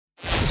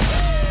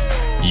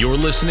You're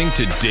listening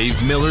to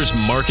Dave Miller's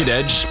Market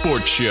Edge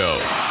Sports Show,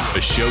 a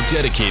show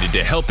dedicated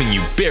to helping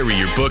you bury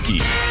your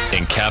bookie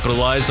and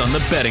capitalize on the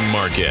betting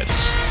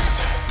markets.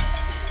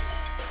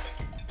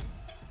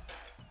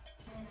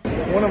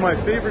 One of my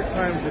favorite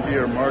times of the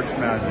year, March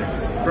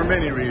Madness, for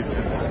many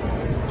reasons.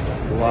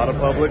 A lot of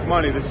public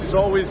money. This is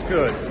always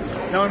good.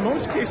 Now, in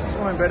most cases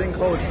when I'm betting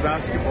college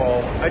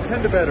basketball, I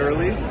tend to bet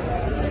early,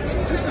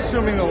 just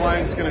assuming the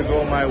line's going to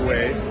go my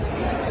way.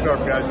 Sharp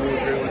guys will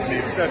agree with me,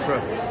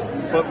 etc.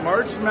 But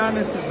March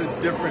Madness is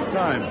a different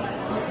time.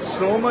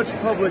 So much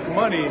public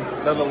money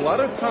that a lot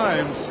of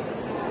times,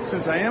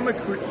 since I am a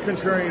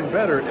contrarian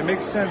bettor, it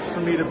makes sense for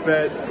me to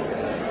bet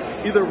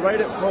either right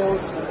at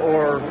post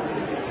or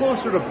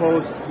closer to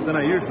post than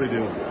I usually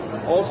do.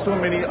 Also,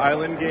 many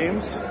island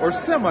games or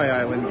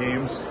semi-island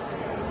games,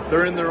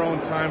 they're in their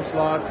own time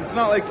slots. It's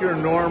not like your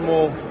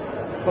normal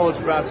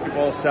college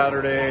basketball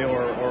Saturday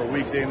or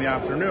weekday in the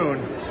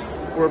afternoon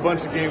where a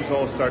bunch of games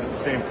all start at the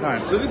same time.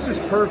 So this is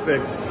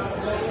perfect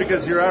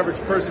because your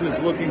average person is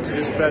looking to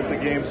just bet the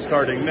game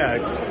starting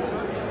next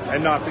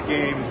and not the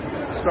game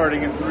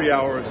starting in 3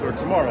 hours or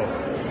tomorrow.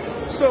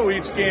 So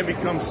each game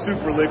becomes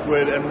super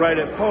liquid, and right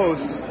at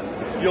post,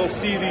 you'll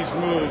see these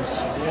moves,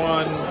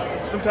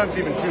 1, sometimes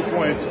even 2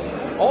 points.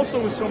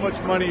 Also, with so much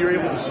money, you're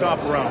able to shop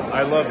around.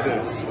 I love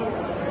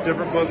this.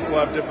 Different books will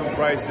have different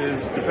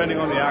prices depending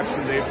on the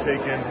action they've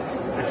taken,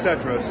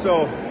 etc.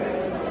 So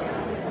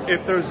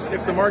if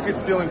the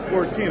market's dealing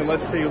 14, and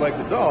let's say you like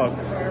the dog,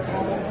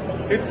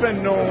 it's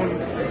been known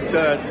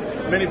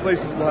that many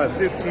places will have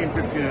 15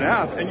 and a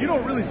half, and you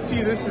don't really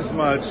see this as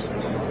much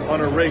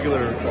on a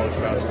regular college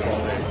basketball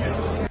day.